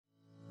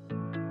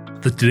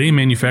The Today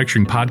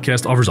Manufacturing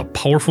podcast offers a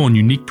powerful and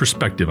unique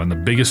perspective on the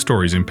biggest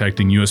stories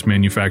impacting U.S.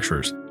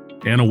 manufacturers.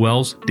 Anna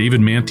Wells,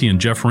 David Manti,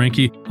 and Jeff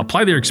Ranke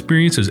apply their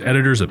experience as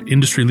editors of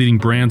industry-leading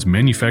brands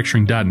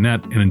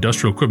Manufacturing.net and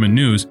Industrial Equipment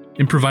News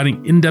in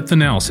providing in-depth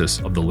analysis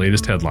of the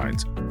latest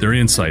headlines. Their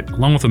insight,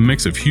 along with a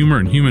mix of humor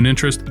and human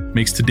interest,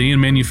 makes Today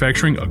in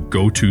Manufacturing a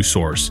go-to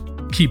source.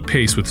 Keep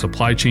pace with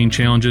supply chain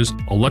challenges,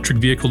 electric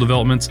vehicle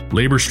developments,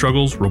 labor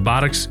struggles,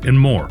 robotics, and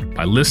more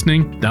by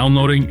listening,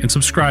 downloading, and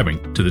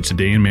subscribing to the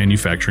Today in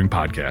Manufacturing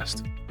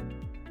podcast.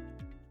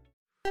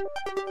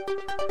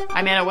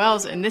 I'm Anna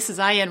Wells, and this is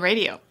IEN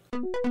Radio.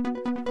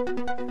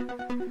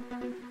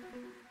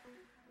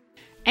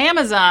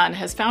 Amazon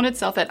has found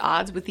itself at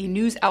odds with the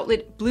news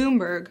outlet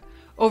Bloomberg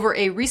over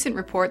a recent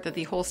report that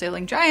the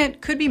wholesaling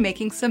giant could be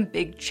making some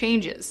big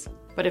changes.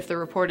 But if the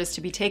report is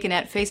to be taken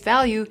at face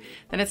value,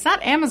 then it's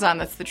not Amazon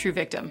that's the true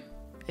victim.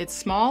 It's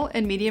small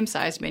and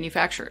medium-sized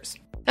manufacturers.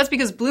 That's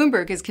because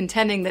Bloomberg is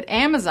contending that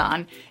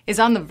Amazon is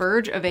on the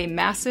verge of a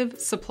massive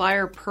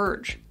supplier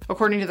purge.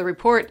 According to the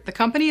report, the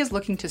company is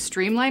looking to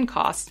streamline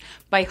costs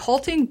by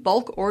halting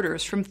bulk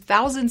orders from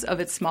thousands of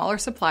its smaller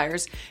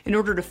suppliers in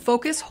order to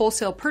focus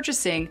wholesale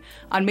purchasing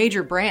on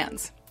major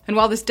brands. And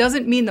while this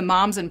doesn't mean the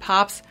moms and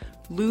pops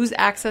lose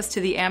access to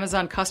the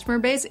Amazon customer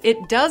base,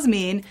 it does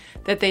mean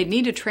that they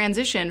need to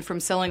transition from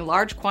selling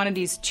large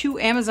quantities to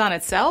Amazon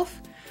itself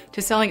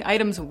to selling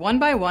items one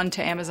by one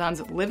to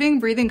Amazon's living,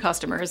 breathing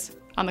customers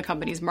on the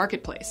company's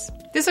marketplace.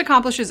 This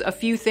accomplishes a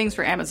few things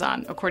for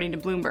Amazon, according to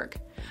Bloomberg.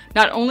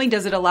 Not only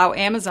does it allow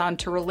Amazon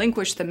to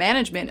relinquish the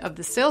management of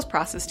the sales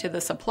process to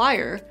the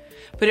supplier,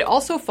 but it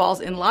also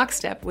falls in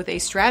lockstep with a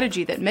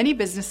strategy that many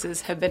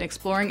businesses have been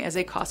exploring as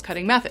a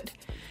cost-cutting method: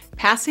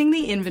 passing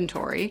the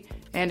inventory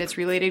and its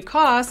related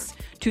costs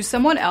to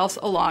someone else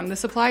along the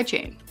supply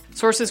chain.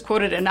 Sources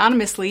quoted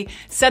anonymously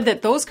said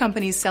that those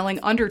companies selling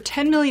under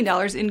 $10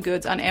 million in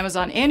goods on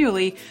Amazon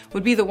annually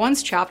would be the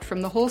ones chopped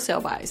from the wholesale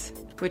buys,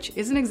 which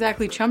isn't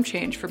exactly chump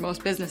change for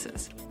most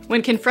businesses.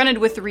 When confronted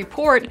with the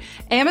report,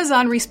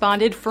 Amazon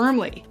responded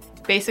firmly,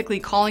 basically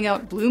calling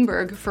out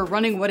Bloomberg for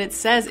running what it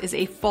says is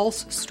a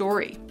false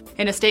story.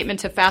 In a statement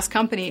to Fast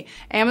Company,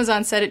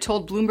 Amazon said it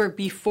told Bloomberg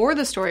before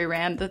the story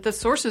ran that the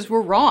sources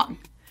were wrong,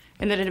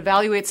 and that it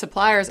evaluates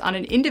suppliers on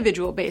an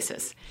individual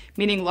basis,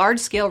 meaning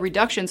large-scale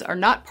reductions are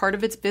not part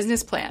of its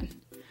business plan,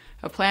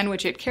 a plan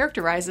which it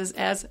characterizes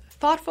as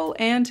thoughtful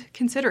and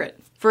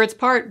considerate. For its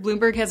part,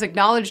 Bloomberg has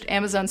acknowledged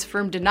Amazon's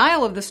firm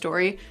denial of the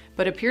story,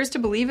 but appears to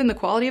believe in the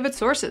quality of its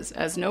sources,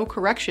 as no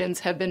corrections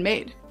have been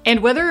made. And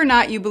whether or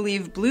not you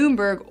believe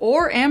Bloomberg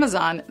or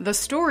Amazon, the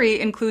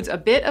story includes a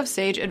bit of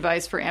sage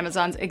advice for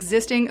Amazon's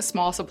existing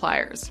small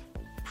suppliers.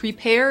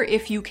 Prepare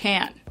if you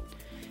can.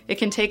 It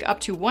can take up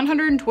to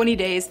 120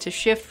 days to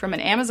shift from an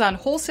Amazon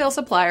wholesale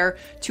supplier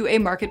to a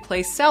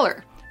marketplace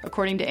seller,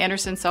 according to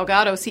Anderson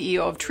Salgado, CEO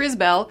of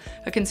Trisbell,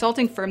 a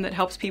consulting firm that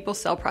helps people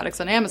sell products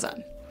on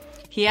Amazon.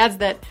 He adds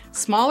that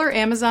smaller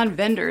Amazon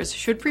vendors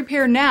should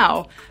prepare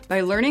now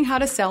by learning how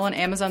to sell on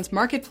Amazon's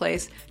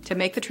marketplace to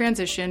make the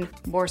transition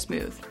more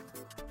smooth.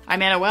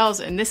 I'm Anna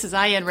Wells, and this is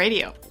IEN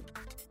Radio.